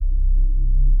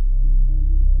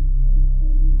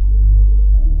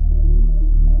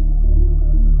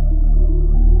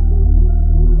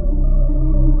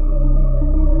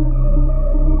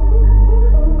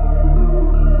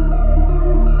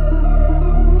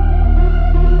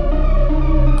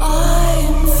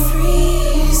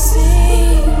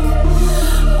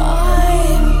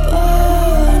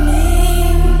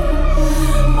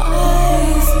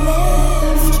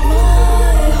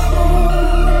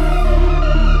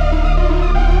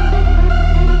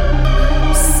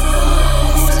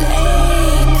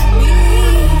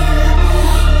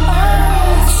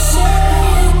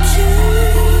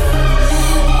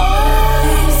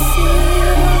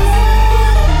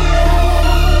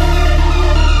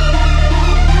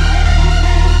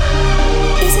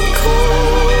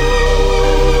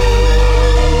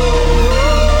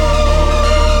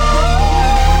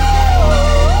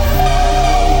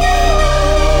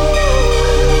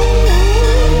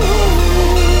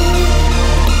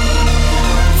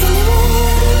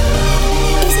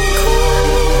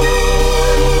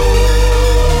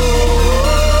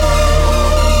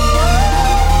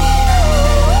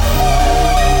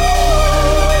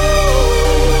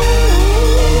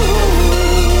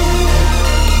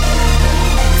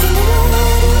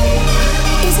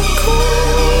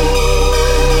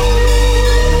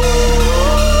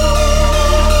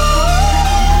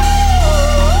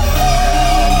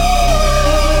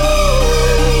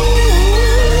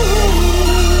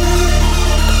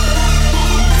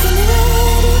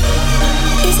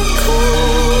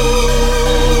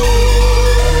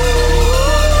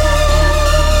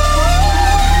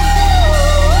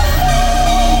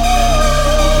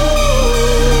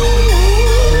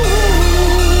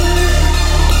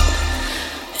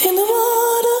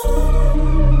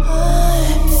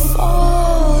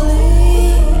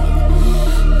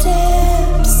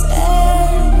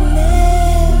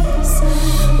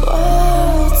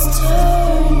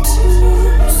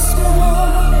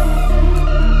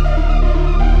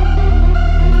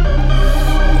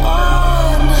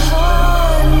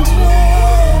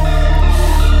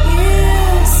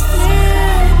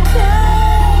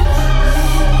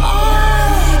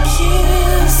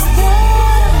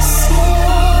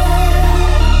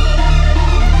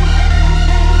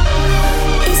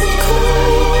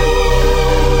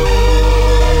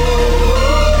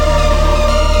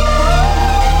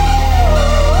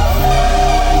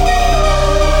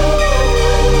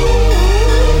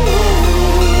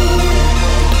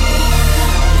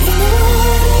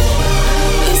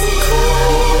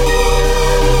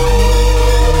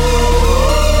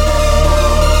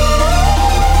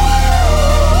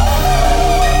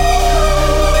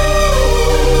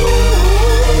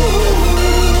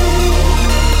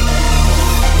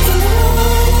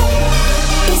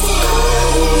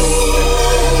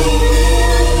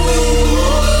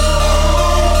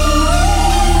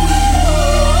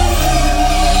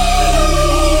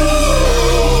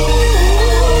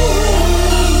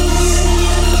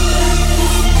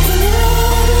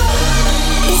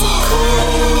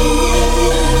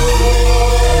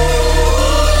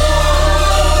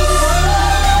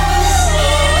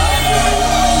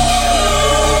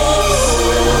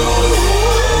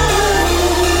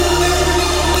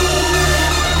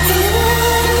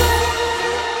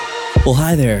Well,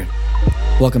 hi there.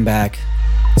 Welcome back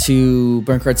to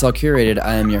Burn Cartel Curated.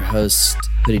 I am your host,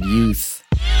 Hooded Youth.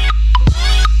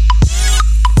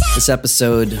 This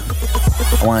episode,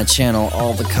 I want to channel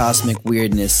all the cosmic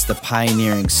weirdness, the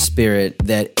pioneering spirit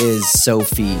that is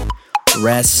Sophie.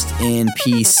 Rest in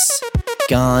peace.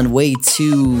 Gone way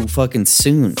too fucking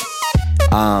soon.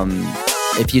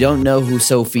 If you don't know who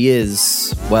Sophie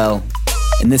is, well,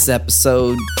 in this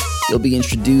episode, you'll be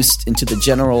introduced into the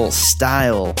general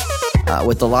style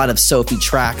with a lot of Sophie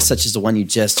tracks, such as the one you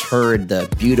just heard,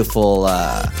 the beautiful,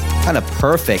 kind of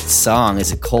perfect song,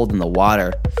 Is It Cold in the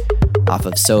Water, off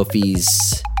of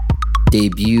Sophie's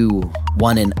debut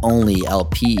One and Only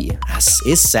LP.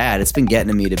 It's sad. It's been getting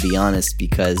to me, to be honest,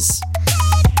 because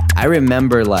I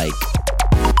remember, like,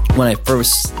 when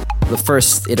the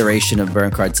first iteration of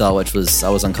Burn Cartel, which was, I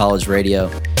was on college radio,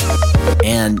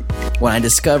 and when I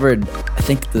discovered, I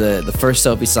think the first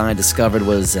Sophie song I discovered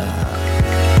was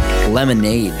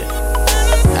Lemonade,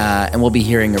 and we'll be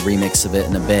hearing a remix of it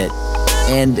in a bit.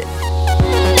 And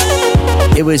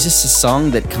it was just a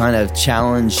song that kind of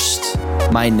challenged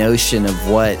my notion of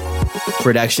what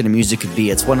production of music could be.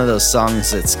 It's one of those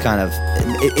songs that's kind of,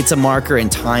 it's a marker in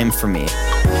time for me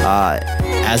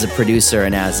as a producer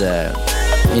and as a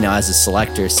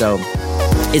selector. So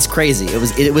it's crazy.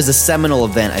 It was a seminal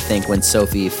event, I think, when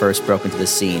Sophie first broke into the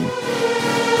scene.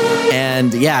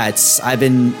 And yeah, I've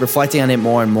been reflecting on it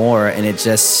more and more, and it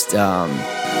just,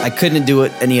 I couldn't do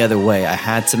it any other way. I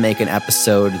had to make an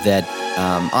episode that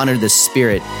honored the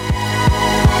spirit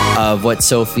of what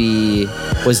Sophie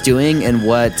was doing and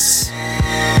what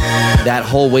that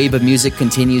whole wave of music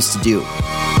continues to do.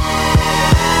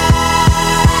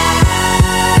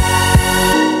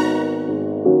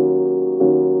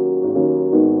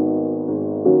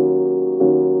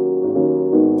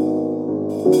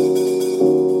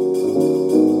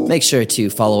 Make sure to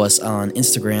follow us on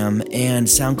Instagram and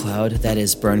SoundCloud. That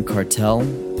is Burn Cartel.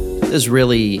 There's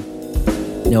really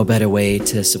no better way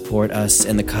to support us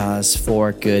and the cause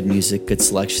for good music, good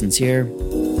selections here.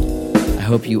 I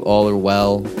hope you all are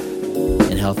well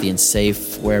and healthy and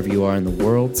safe wherever you are in the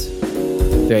world.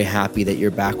 Very happy that you're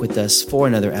back with us for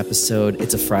another episode.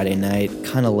 It's a Friday night,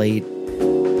 kind of late.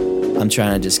 I'm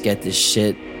trying to just get this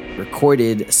shit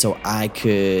recorded so I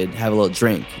could have a little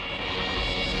drink.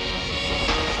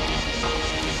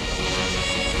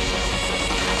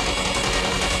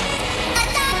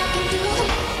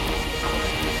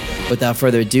 Without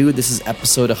further ado, this is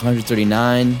episode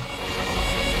 139.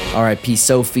 R.I.P.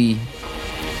 Sophie.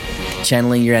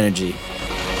 Channeling your energy.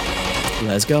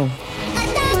 Let's go.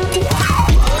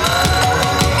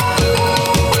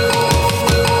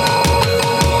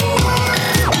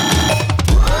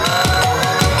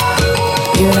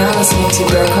 You're now listening to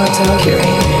Burn Cartel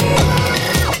Curated.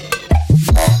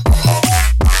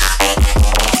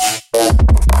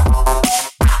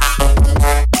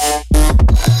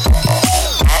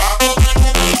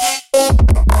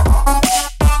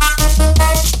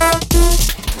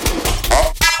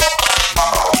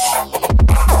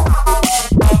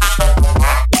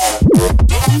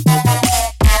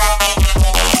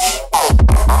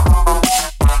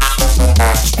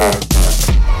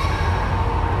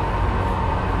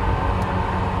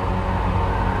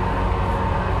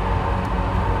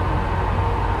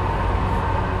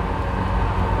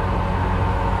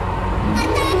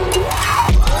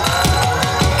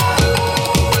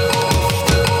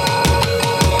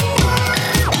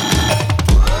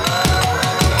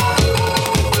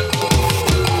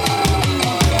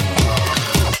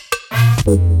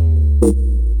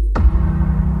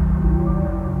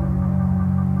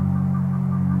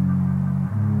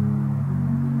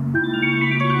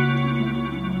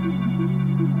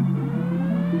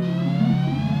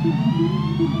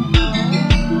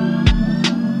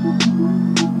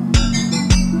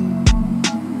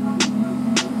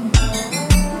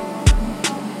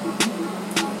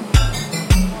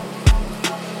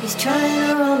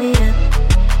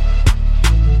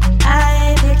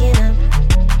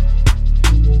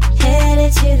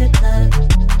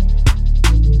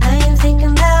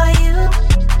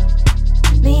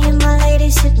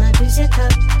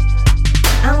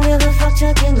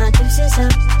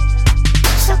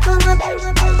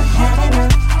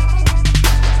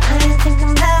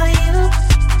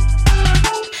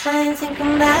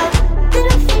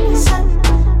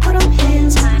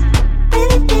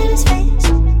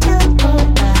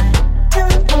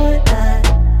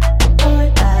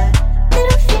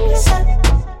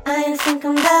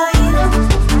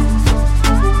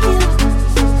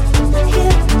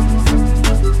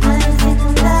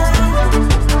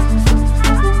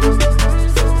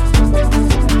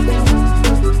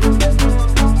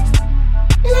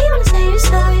 say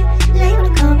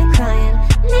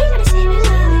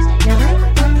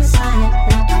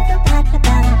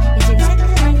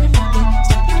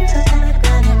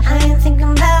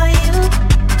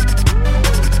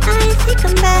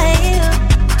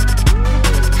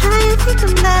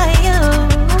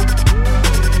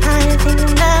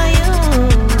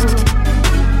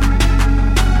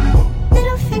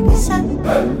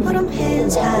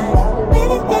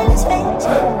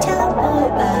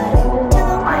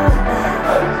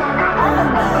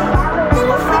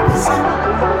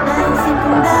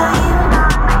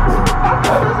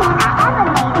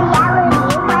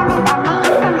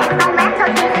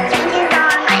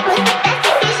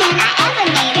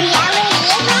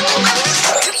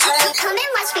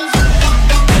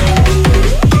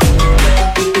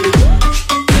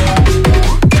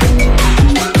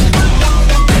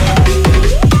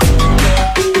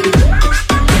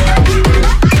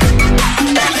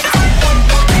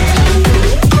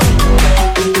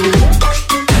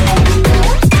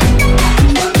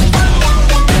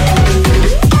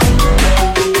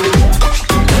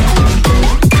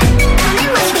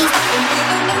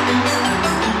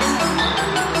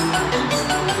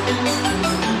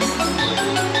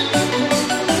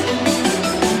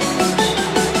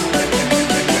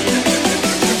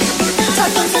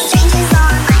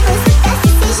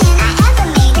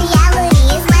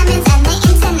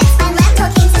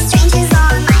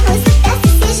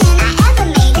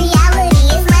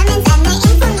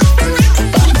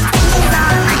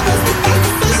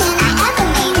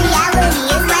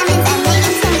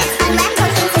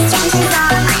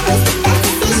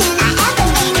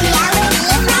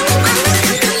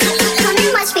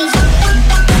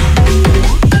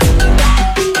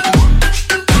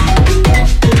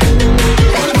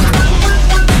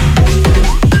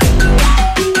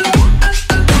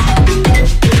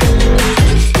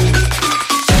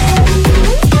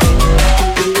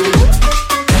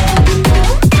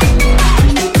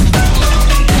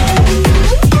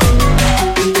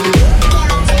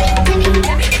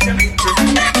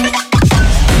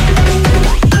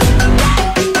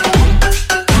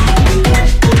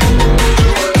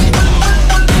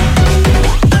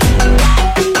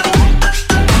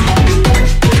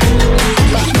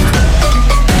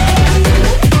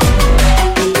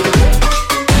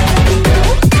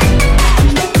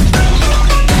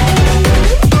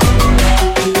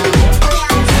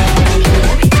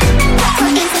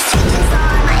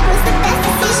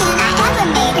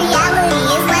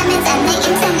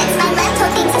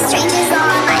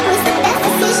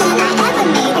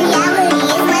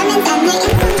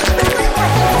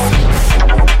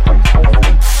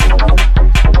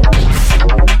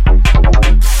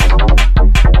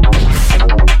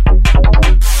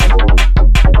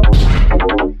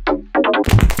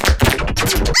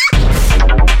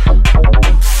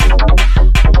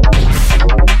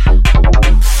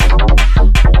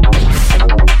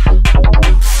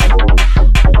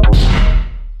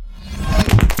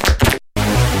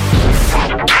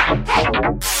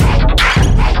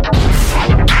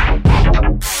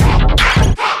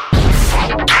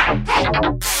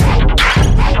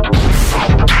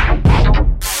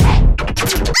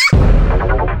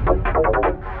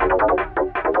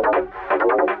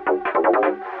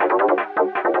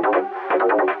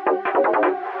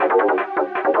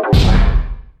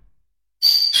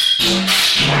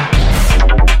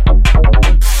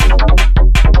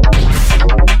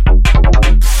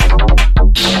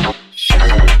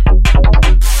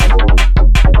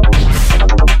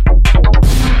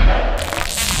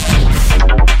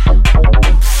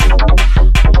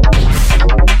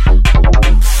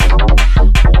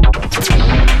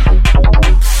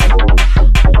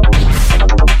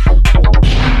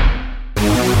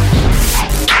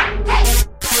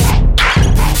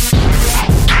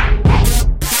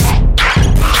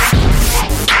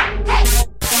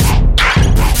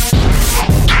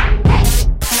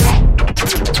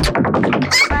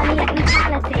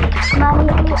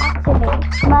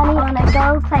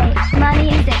gold plate.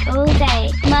 Money music all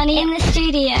day. Money in the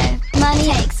studio.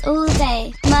 Money takes all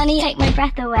day. Money take my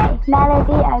breath away.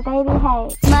 Melody, oh baby,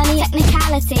 hey. Money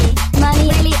technicality. Money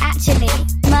really actually.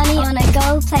 Money on a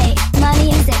gold plate.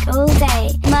 Money music all day.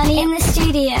 Money in the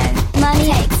studio.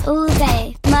 Money takes all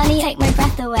day. Money take my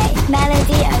breath away.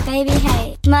 Melody, oh baby,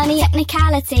 hey. Money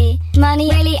technicality. Money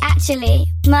really actually.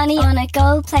 Money on a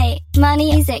gold plate.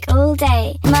 Money music all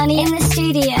day. Money in the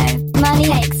studio. Money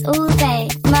takes all day.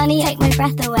 Money take my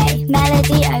breath away.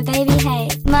 Melody, oh baby, hey.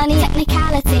 Money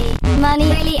technicality. Money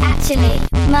really actually.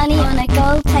 Money on a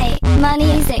gold plate. Money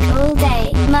music all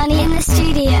day. Money in the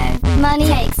studio. Money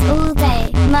takes all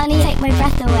day. Money take my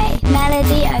breath away.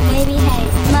 Melody, oh baby, hey.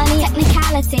 Money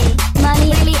technicality.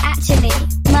 Money really actually.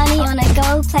 Money on a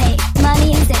gold plate.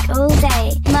 Money music all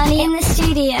day. Money in the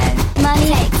studio. Money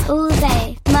takes all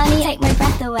day. Money take my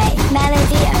breath away.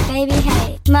 Melody, oh baby,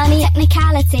 hey. Money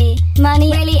technicality.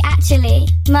 Money really actually.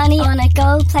 Money on a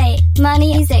gold plate.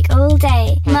 Money music all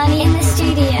day. Money in the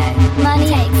studio. Money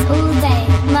takes all day.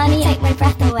 Money take my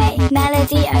breath away.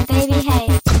 Melody, oh baby,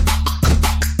 hey.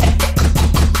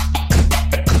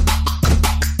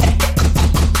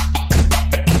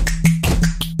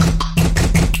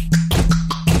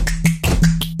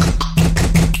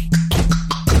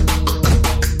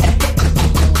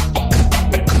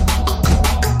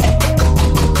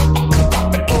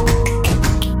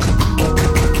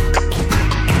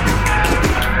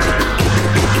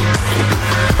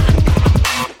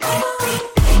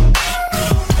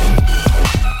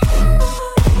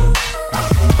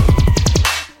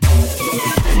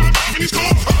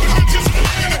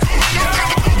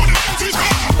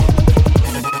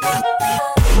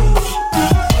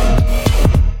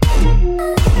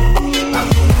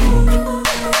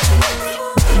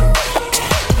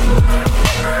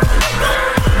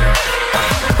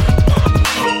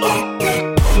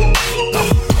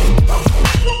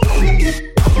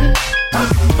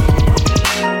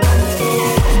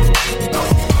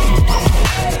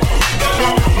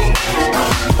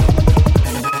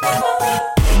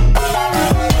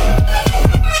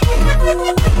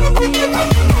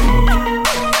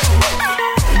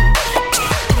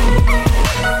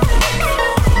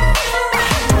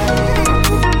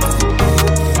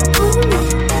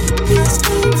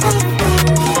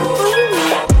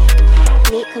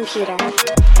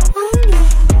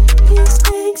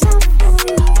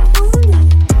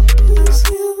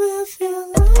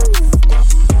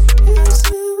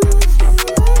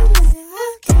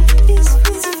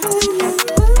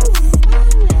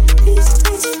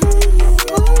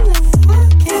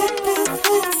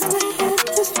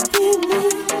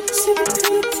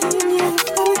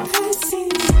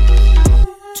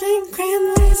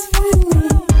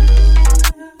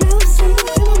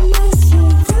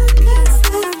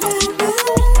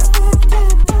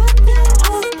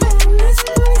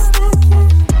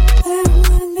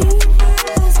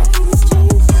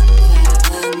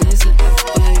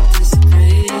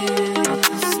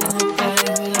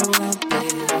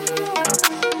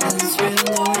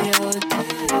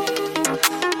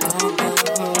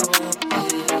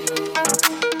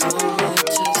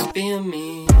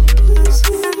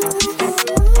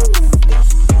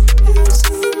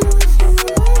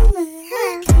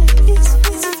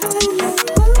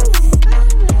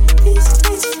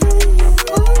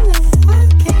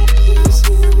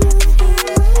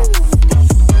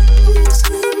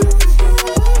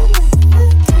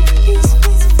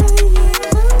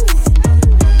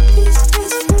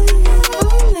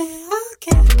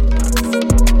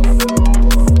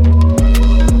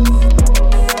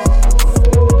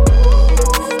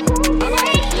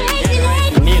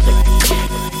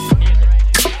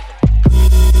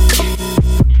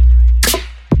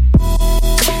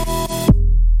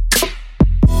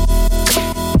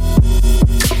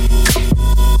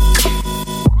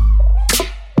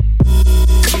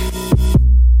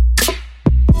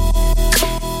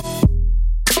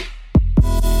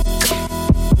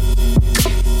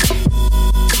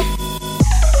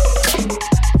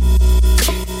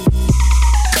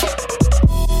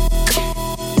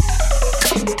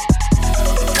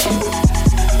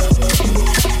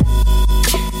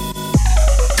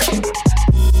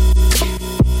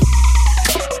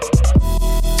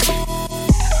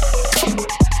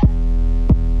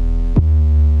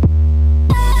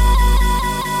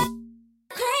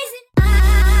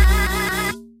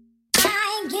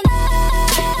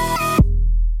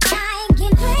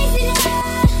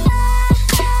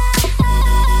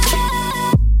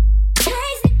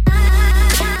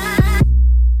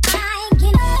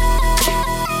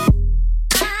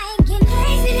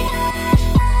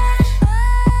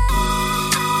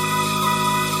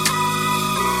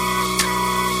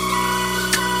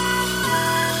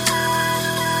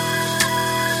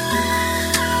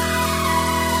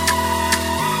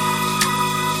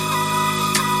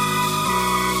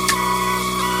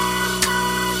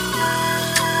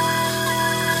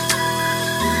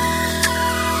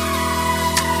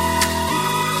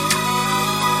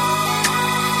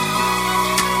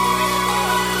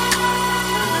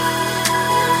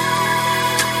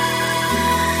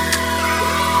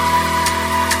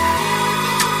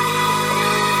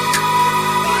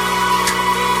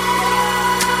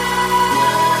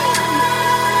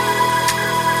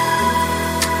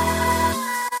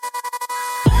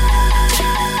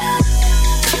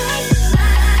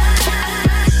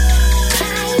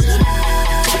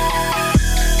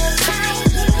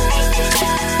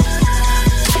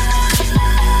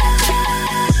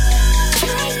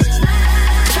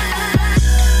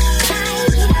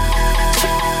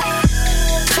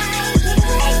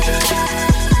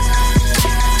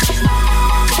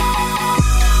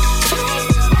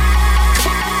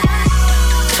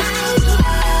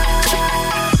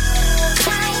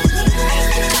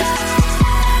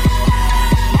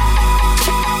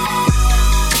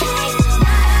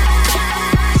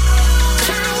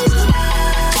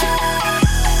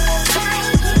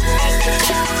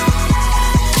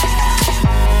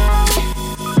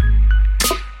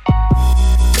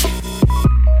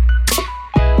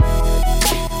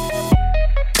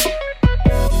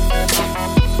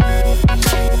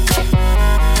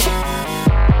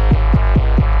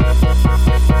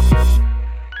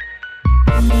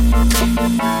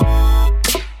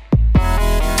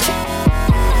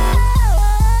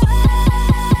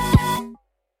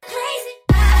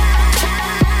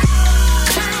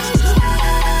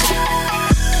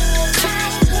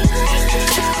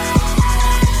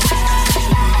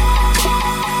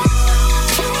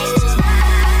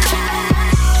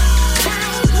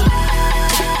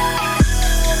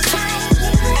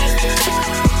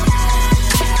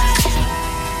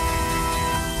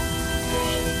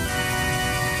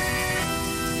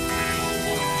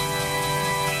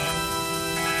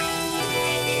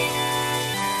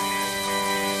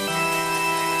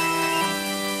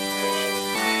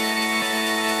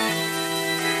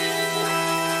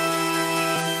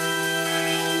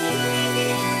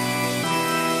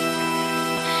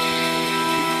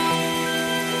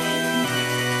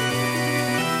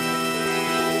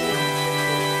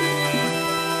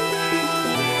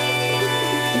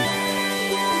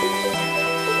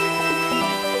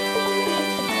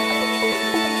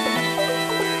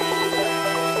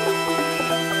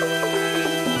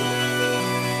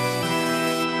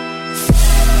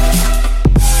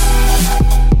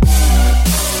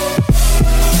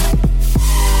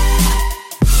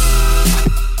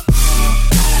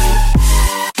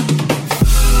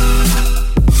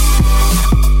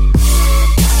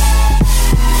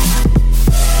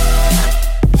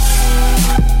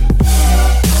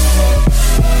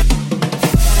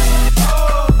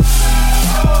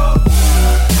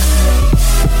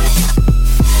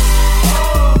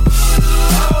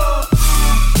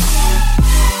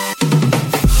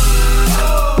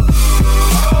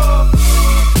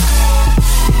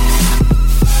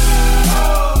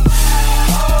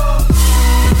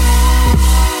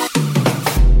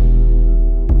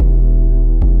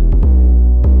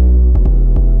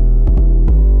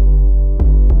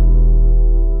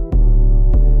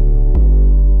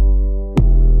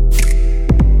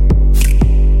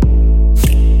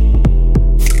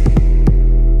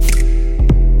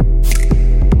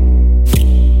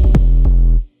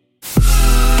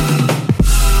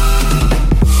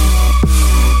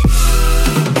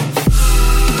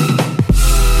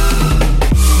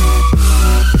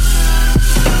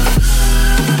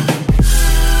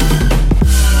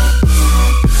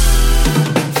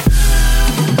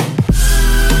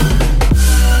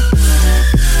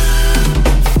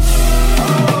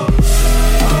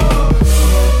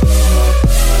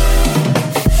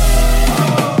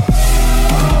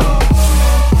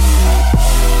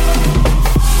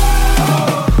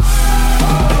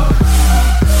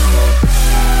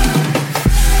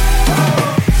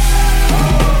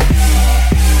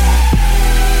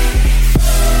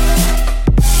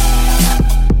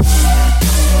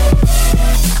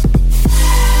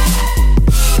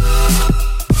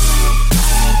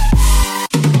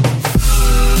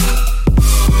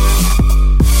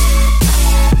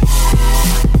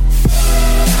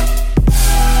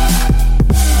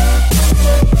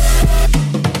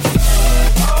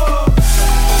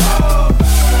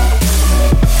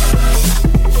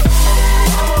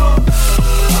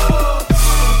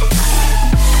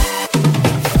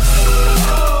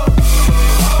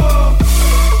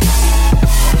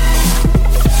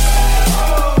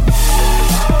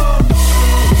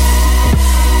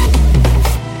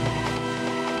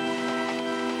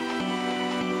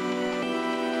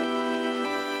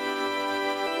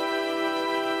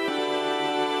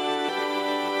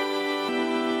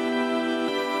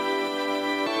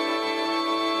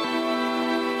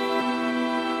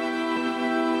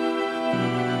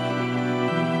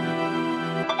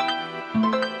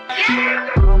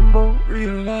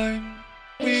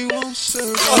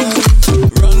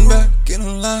 run back in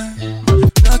a line.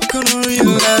 Not gonna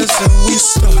realize that we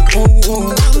stuck.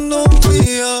 Oh, I know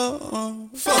we are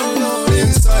falling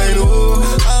inside. Oh,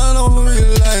 I don't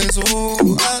realize. Oh,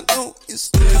 I know it's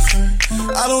different.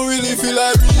 I don't really feel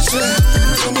like reaching.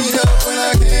 Give me help when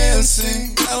I can't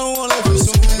sing. I don't wanna feel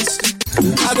so instant.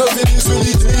 I got feelings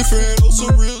really different. Also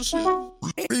real shit.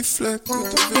 Reflect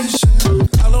with the vision.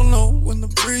 I don't know when the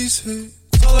breeze hits.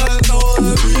 All I know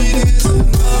the beat is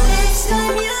enough. Next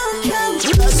time you come,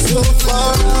 That's so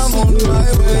far, I'm on my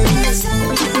way.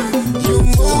 You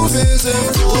move as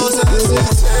it goes as it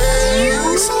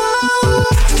takes.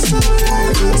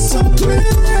 It's so real.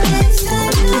 next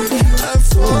time you come. I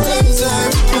fall as I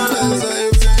fall as I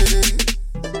fade.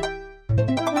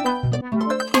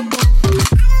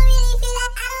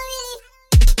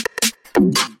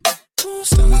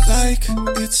 Sound like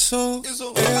it's so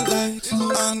airlight.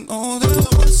 I know there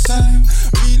was time.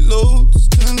 Reloads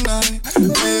tonight.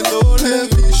 Reload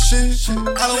heavy shit.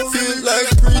 I don't feel like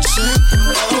preaching.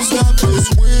 I don't stop this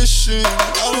wishing. I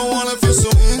don't wanna feel so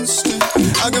instant.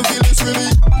 I can feel it's really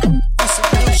some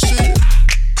real shit.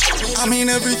 I mean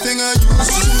everything I used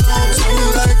to know. Tell me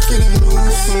like getting new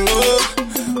for love.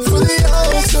 For the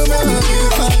ultimate,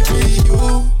 if I be you.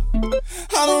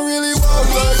 I don't really walk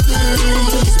like you,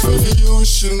 just maybe you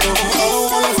should know. I don't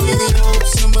wanna feel the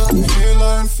hopes in my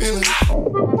hairline feeling.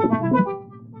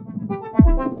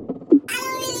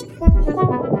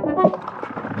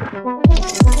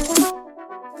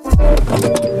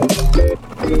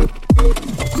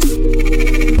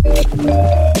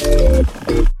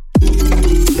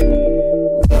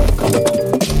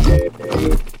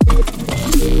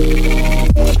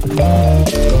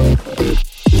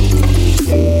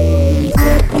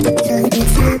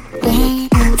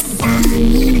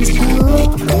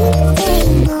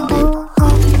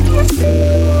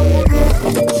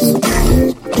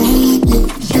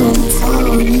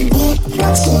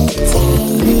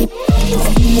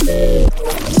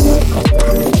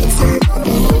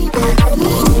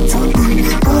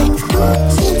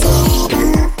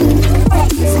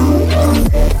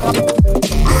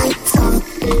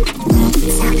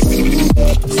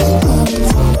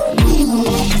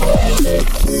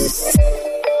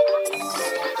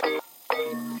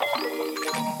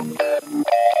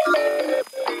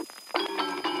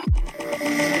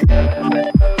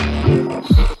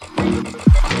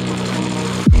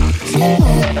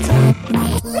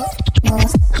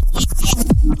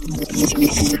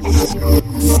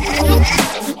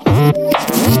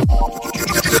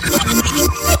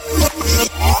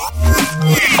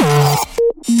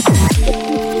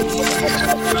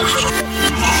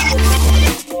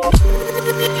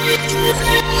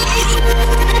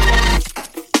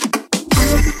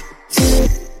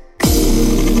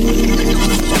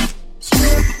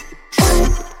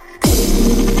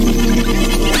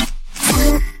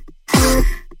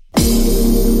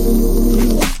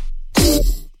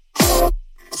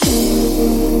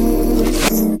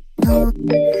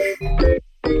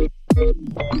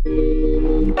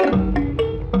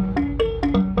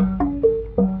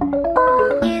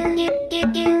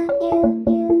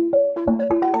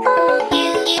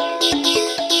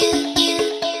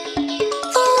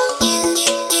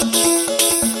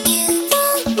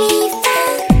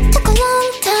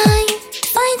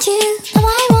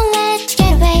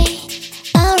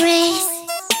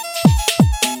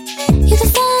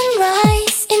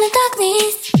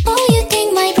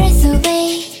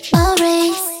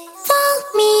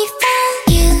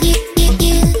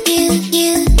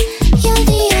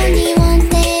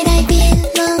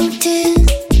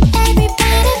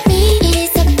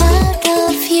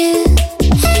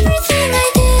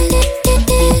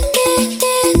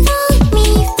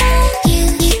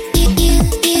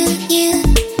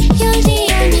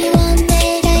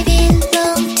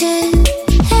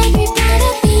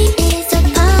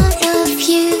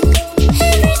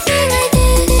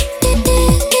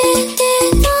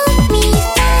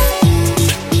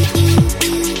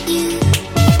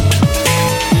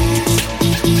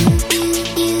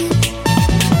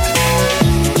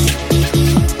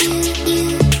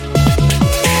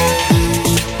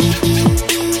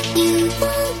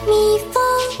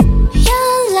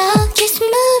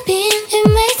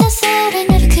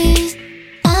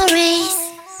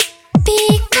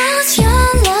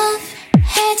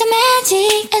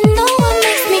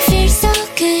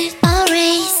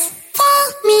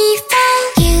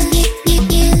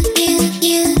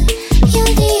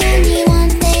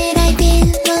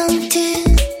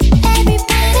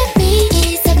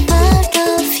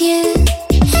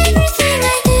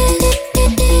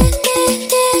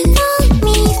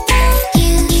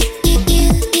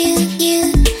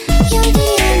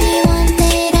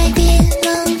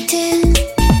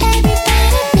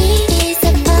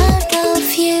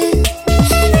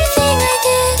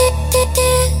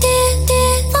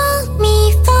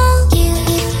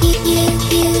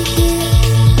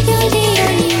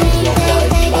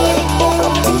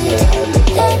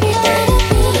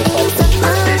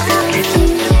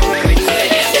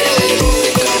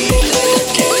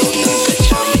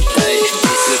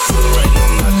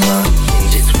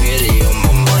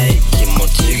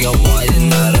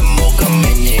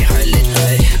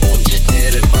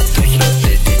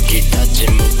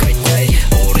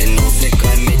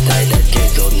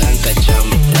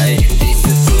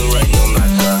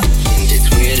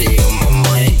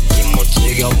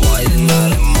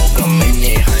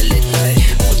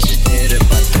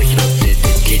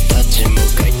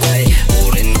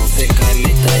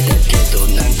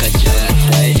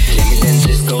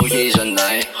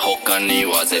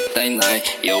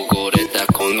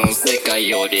 界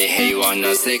より平和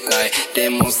な世界で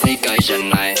も世界じゃ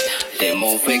ないで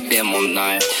もフェイクでも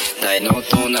ない大の大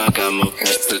人が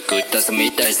昔作った住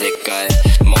みたい世界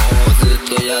もう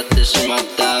ずっとやってしまっ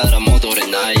たら戻れ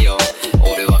ないよ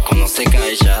俺はこの世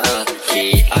界じゃ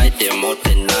キーアイテム持っ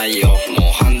てないよも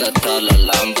う半だったらラ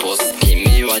ンポス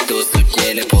君はどうす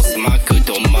げねポスマク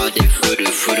ドまでフル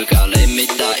フルガレみ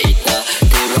たいだ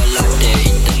で笑って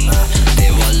いたなで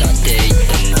笑ってい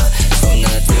たなそんな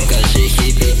昔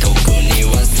日々特に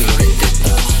忘れてた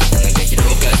なんか広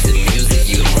がってミュー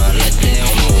ジック生まれて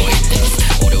思い出す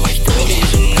俺は一人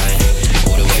じゃない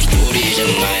俺は一人じゃ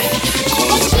ないこ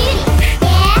の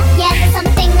Yeah, there's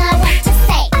something I want to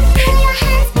say. I feel your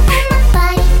hands on my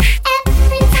body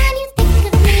every time you think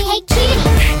of me. Hey cutie,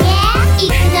 yeah,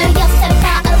 even though you're so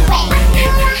far away. I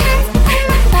feel your hands on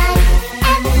my body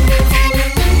every time you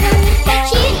think of me. Hey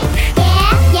cutie, yeah,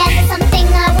 there's something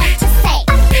I want to say.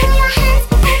 I feel your hands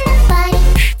on my body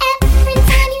every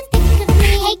time you think of me.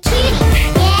 Hey cutie,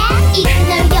 yeah, even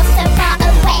though you're so far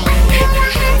away. I feel your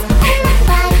hands on my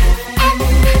body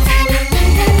every time you think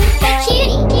of me. Hey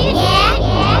cutie, yeah.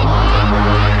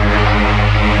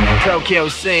 Tokyo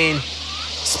scene,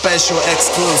 special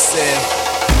exclusive.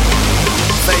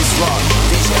 Face rock,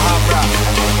 DJ Hot Rock,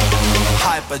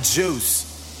 Hyper Juice,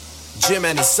 Jim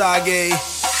and Isagi.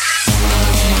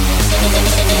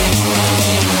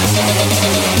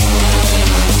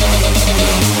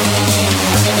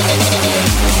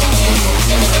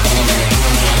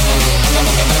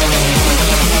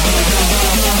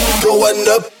 Going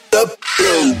up.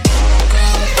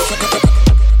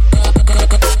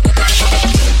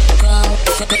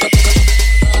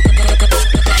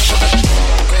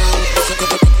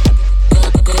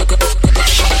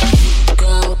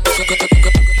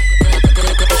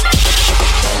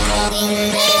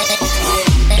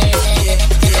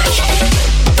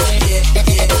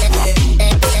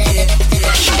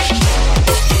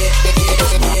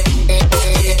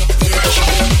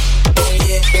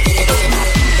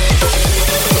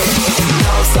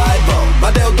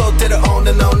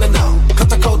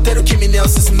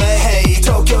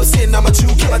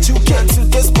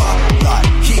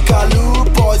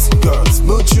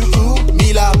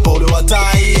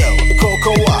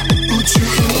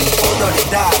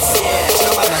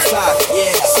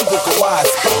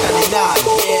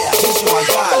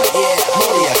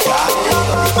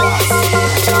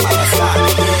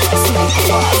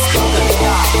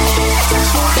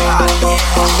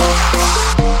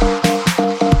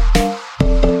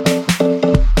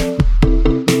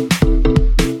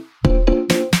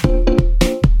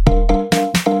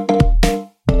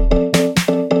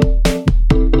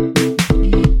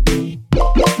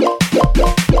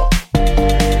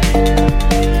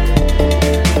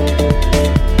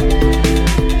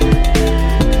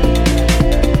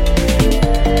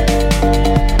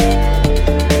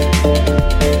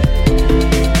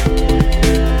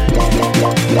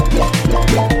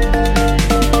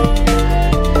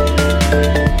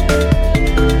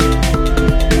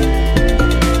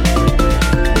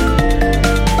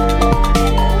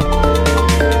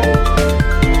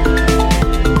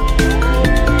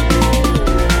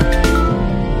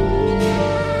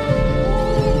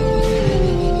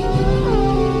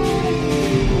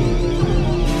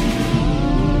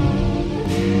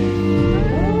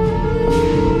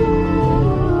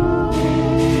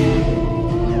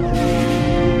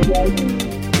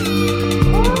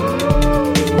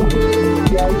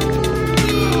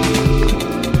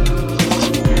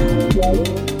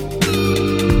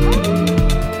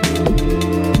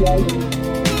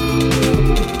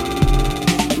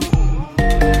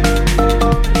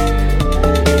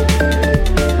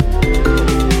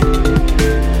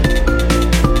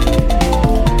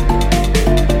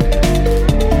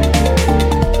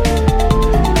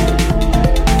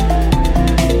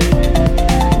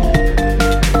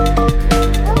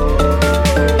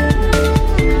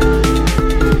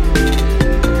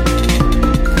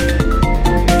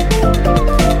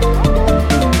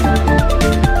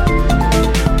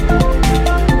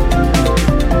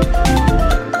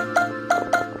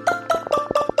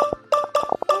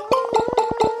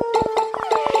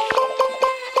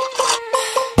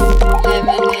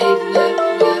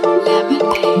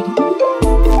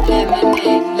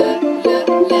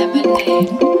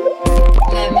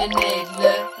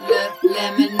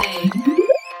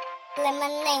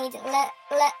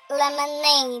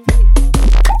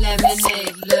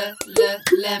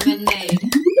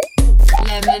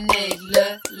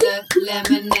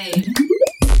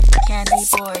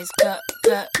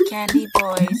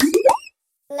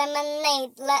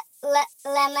 Lemonade,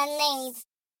 lemonade.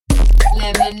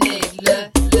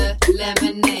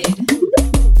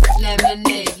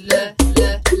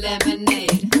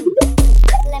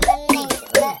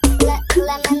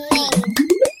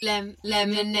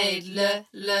 lemonade,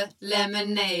 lemonade,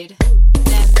 lemonade,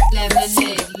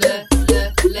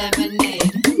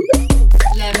 lemonade,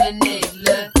 lemonade,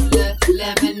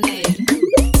 lemonade.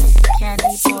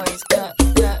 Candy boys,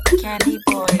 candy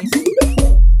boys.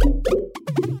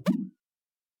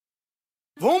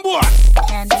 Vambora!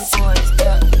 Candy boys,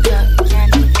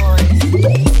 candy boys.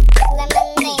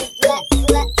 Lemonade,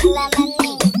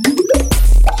 lemonade.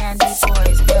 Candy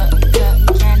boys,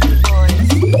 candy boys.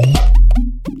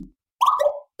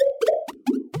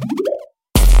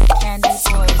 Candy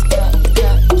boys,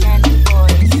 candy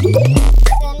boys.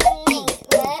 Lemonade,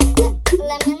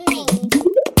 lemonade.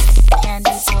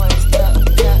 Candy boys,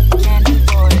 candy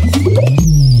boys.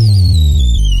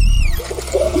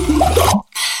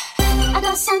 I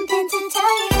got something to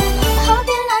tell you. I hope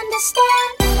you'll understand.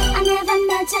 I never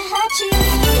meant to hurt you.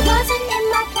 It wasn't in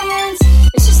my plans.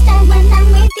 It's just that when I'm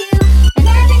with you, and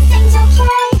everything's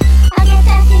okay. I get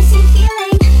that dizzy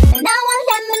feeling, and I want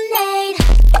lemonade.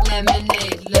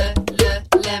 Lemonade, lemonade.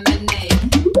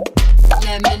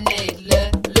 Lemonade,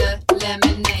 lemonade.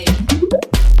 Lemonade, lemonade.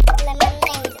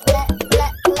 Lemonade,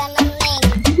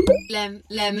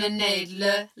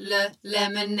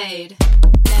 lemonade.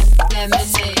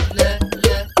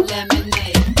 Lemonade,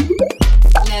 lemonade.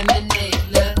 Lemonade,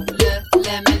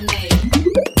 lemonade.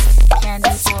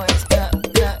 Candy boys,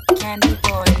 candy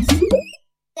boys.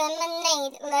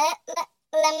 Lemonade,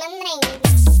 lemonade.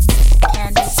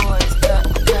 Candy boys,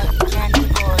 candy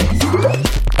boys.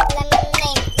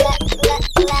 Lemonade,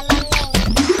 lemonade.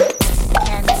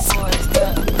 Candy boys,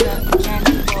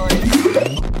 candy boys.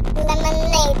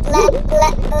 Lemonade, lemonade.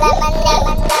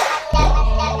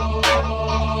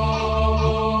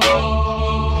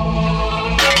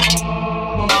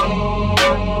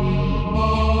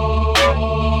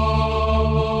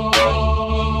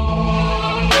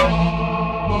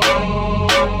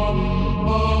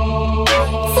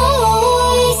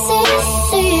 Voices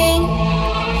sing.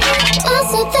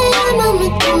 Most of them I'm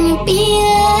not gonna be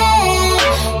there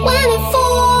when it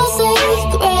falls like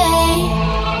gray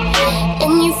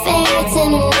and your fate's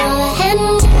in another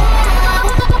hand.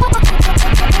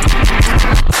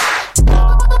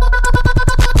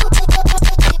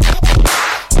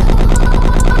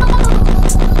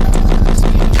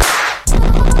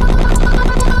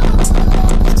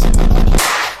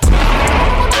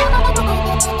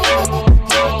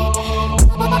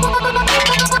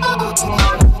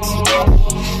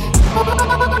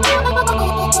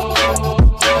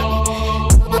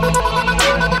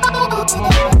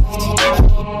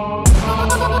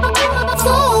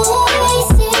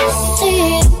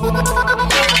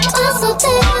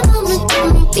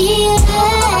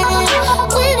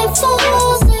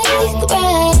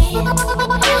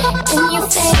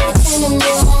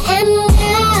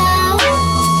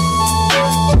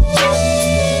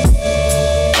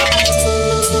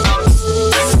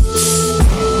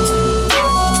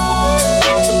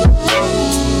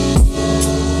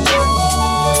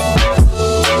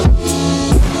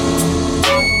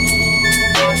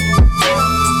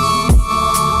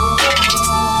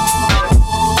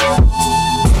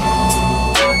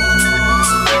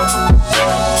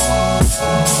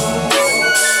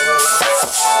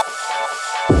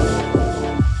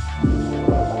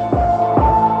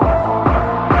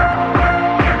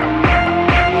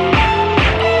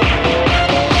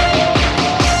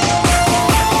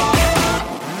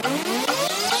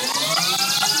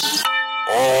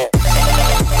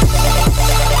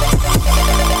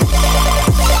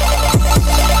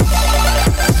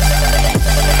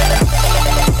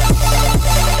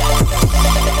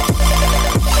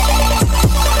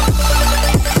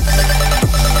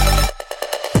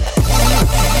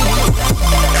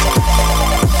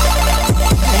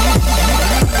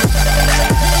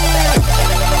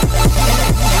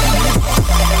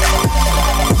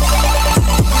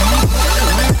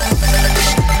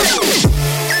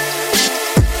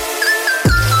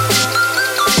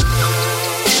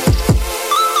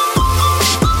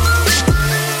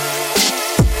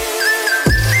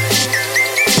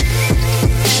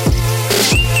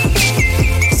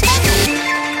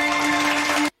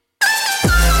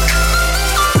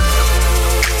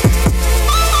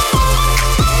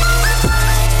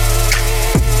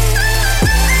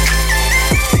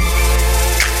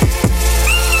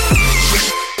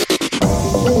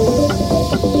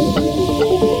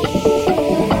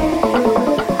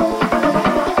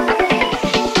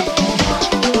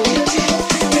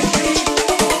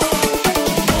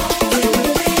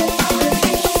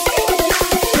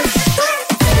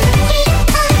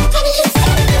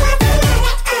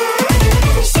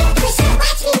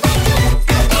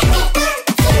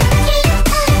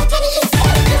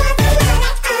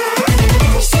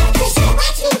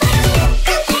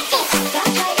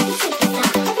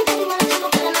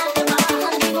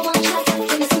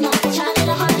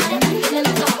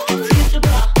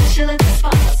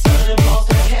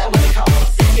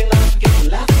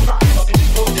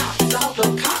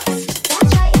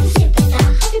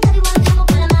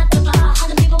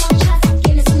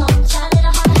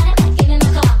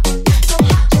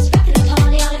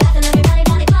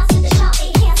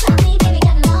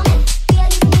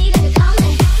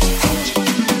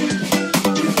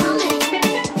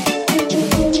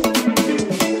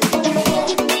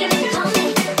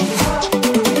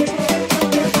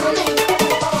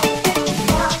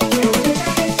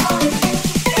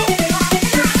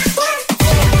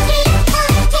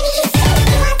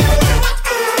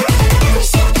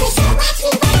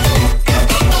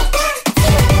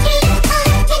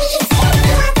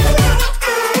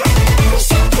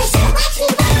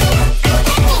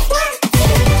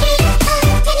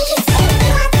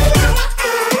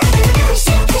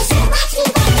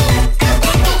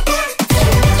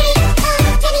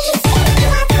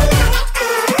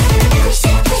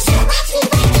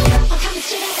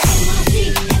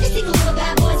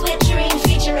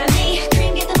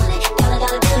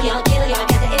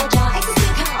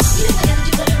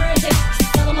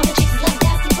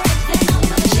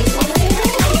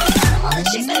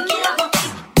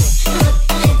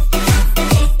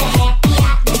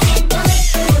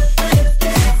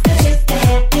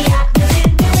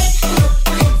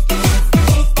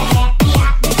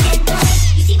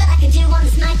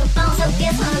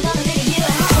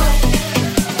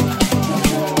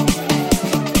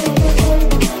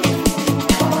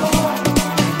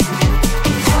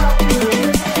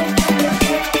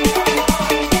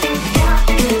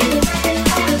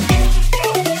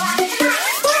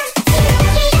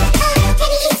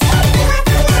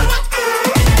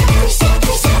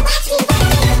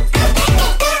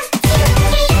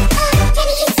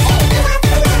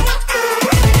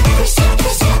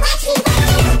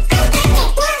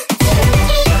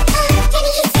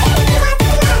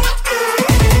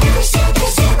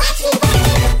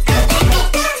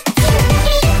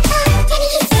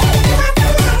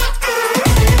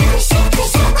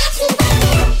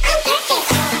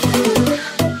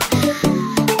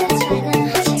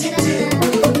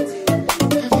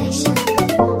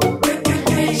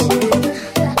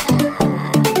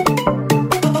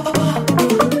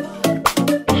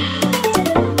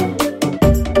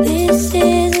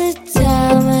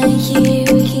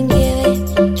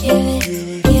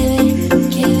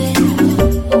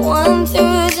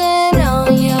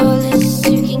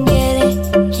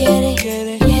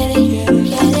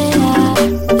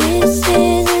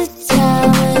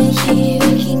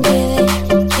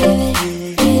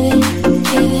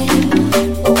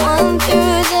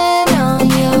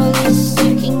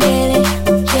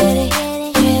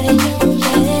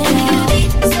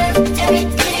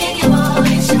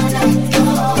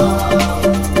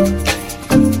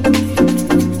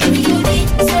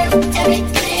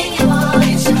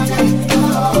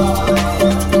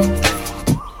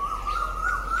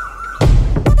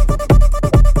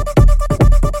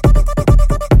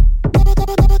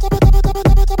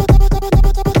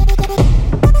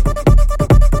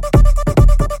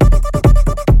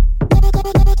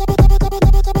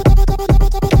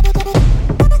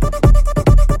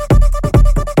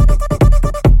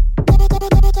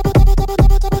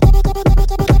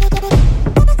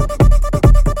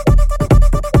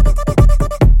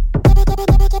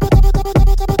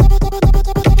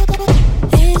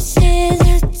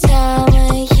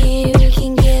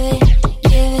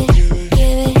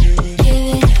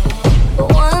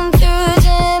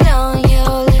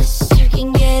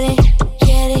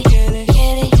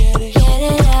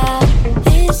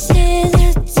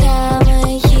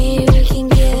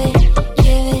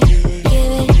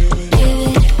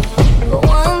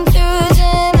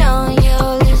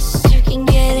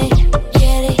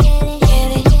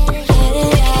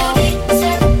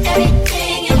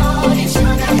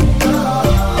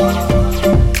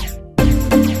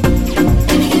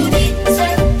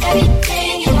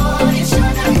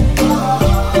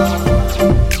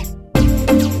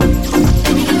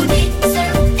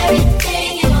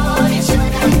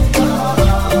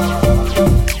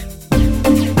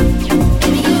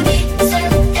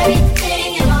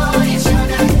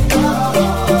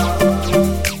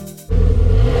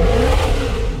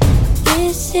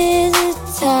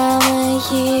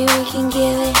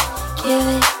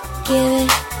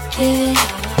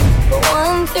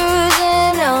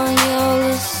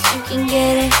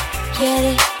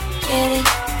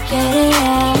 get it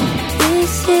out.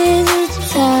 This is the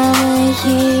time of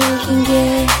year you can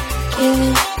give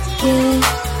it, give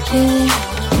it.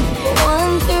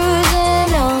 1 through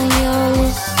 10 on your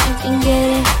list, you can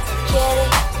get it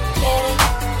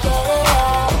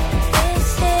out.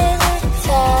 This is the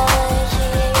time of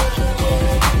year you can give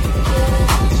it, give it.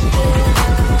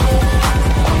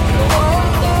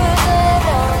 1 through 10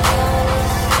 on your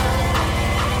list.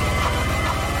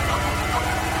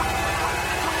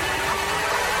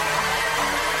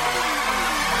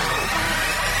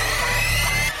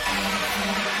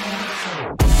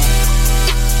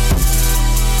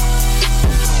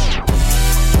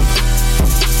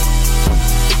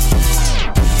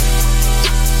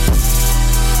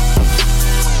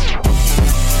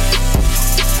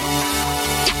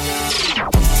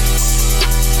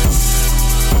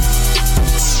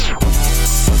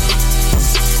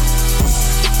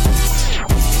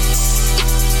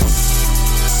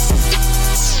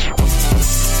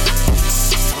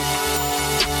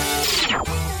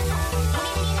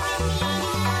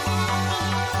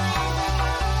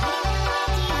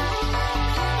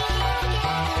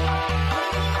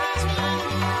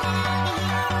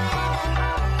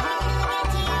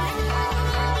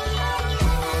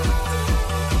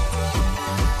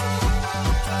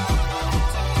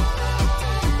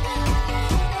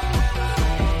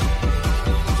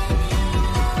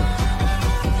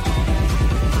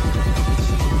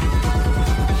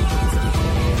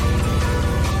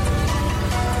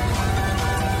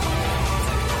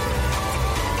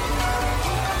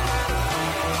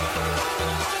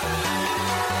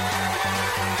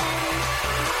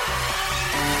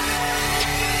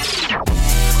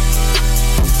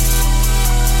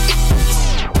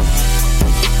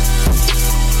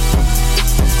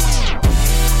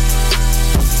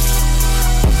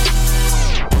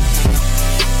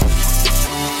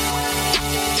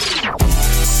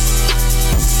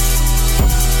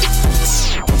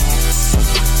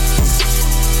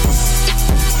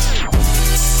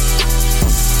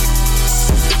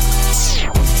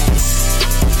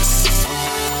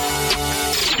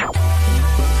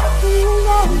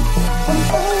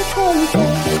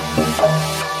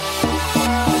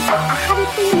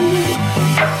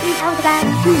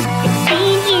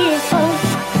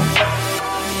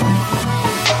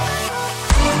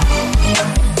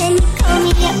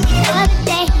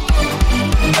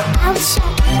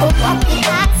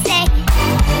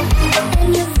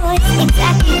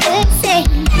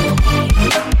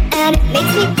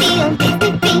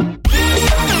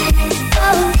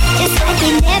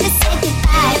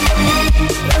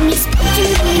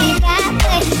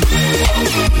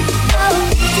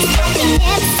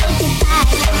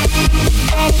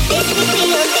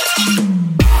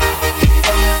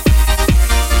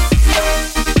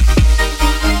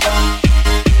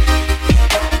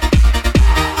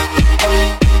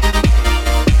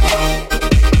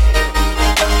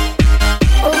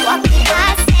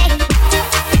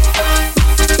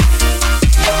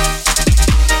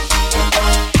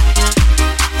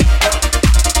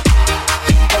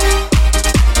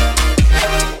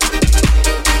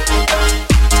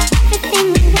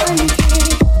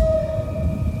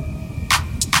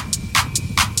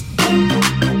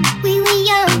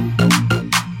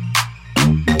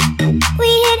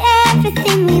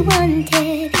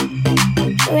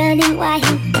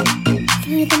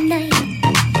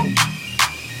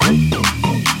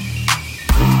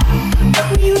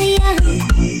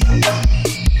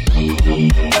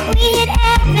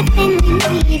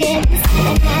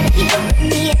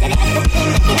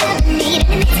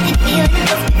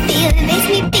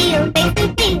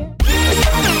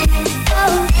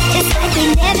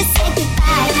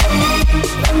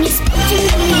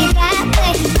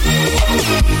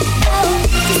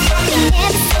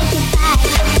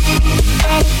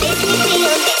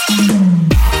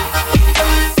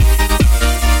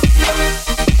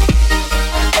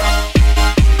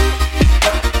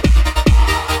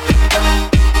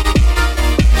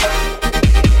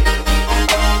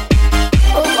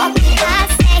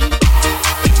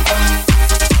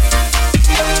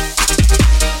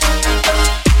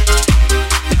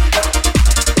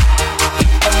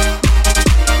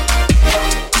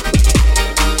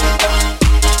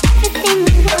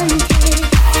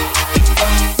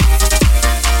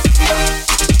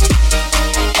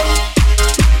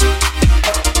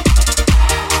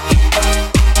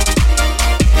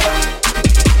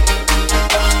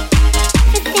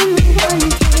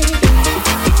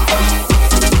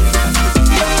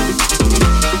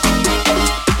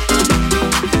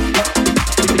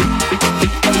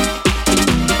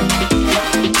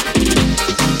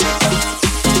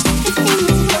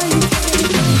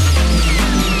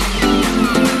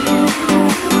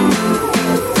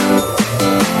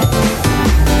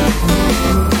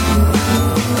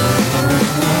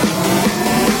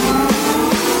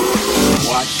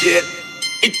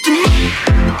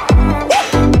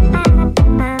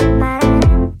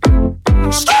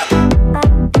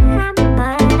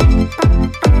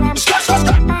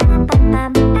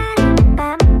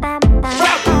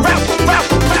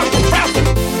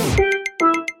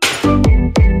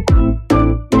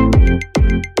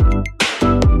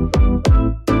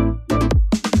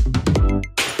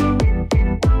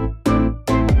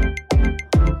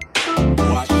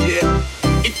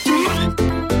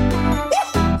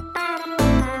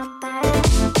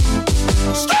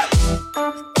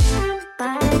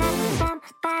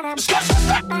 On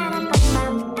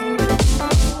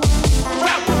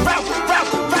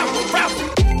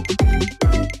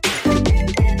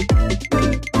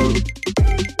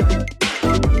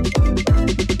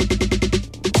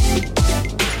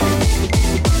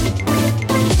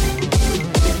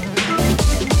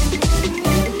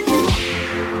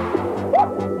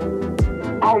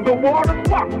the water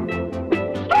clock.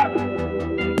 Stop.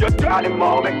 Your dirty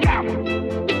moment count.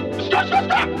 Stop, stop,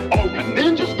 stop. Oh, the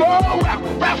ninjas go rap,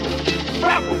 rap,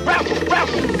 rap, rap, rap,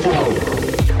 whoa.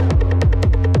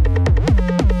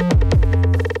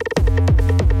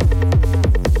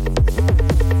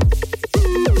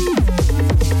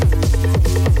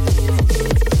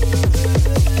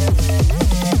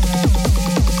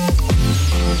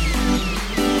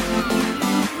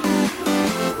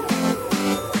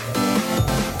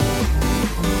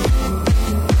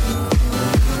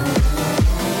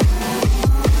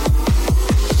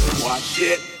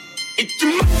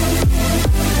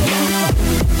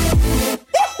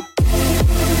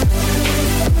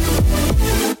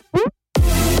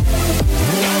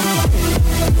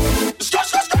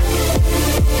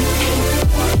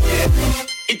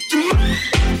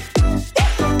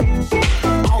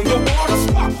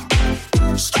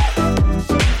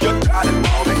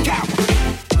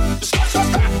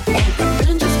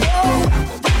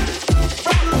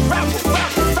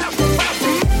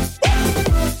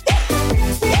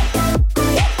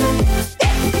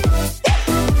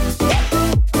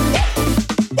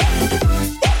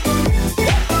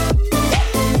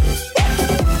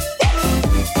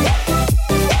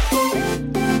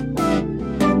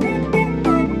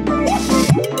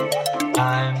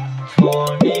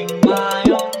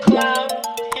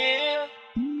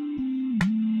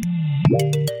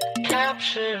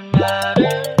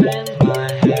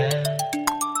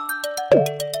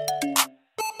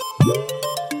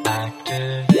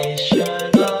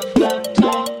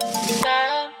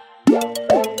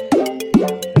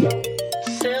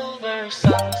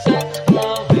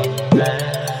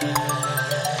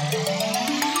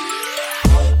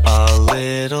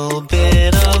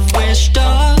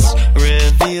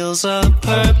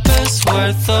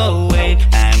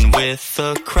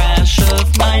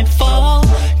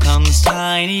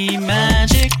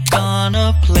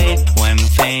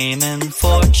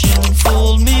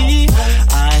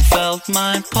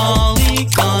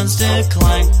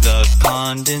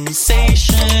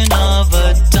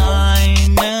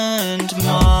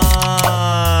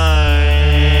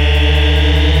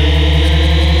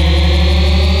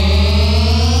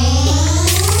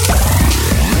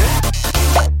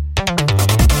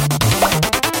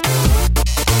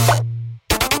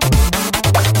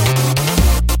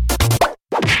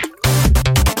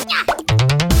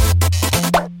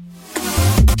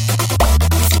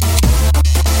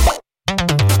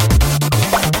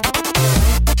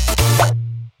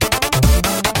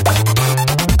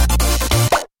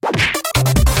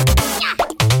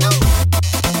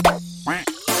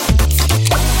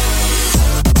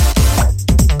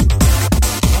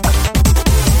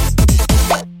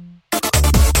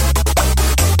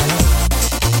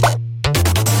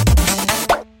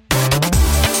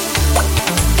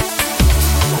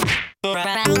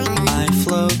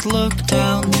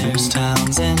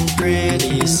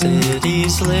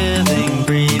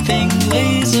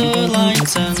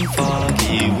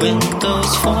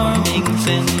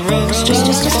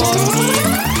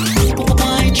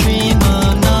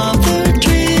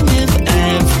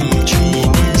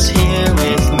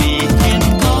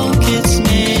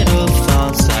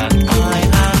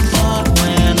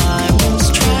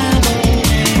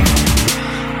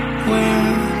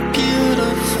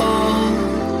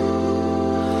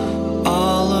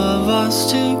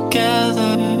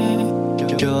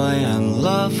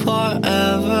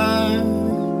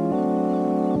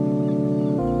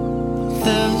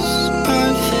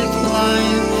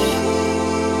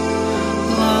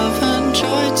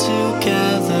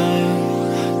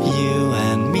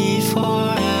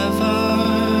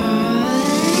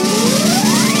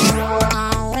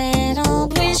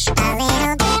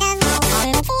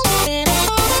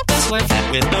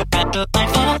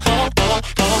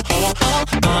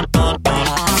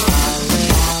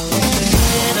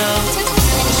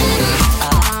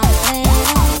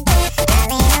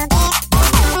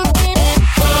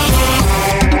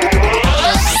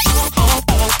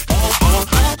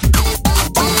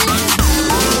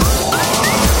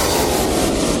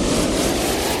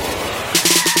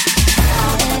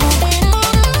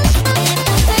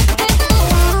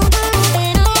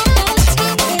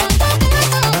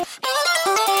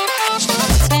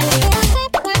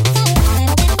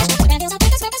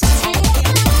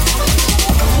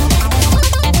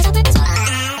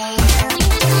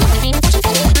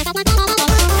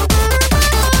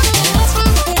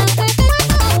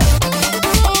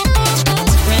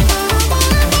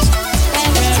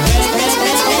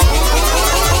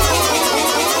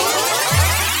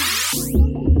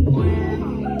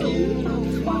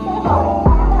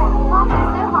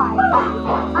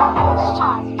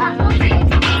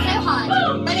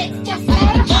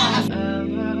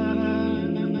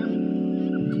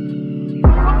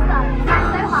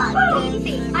 hard.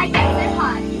 Easy. I get so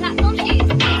hard.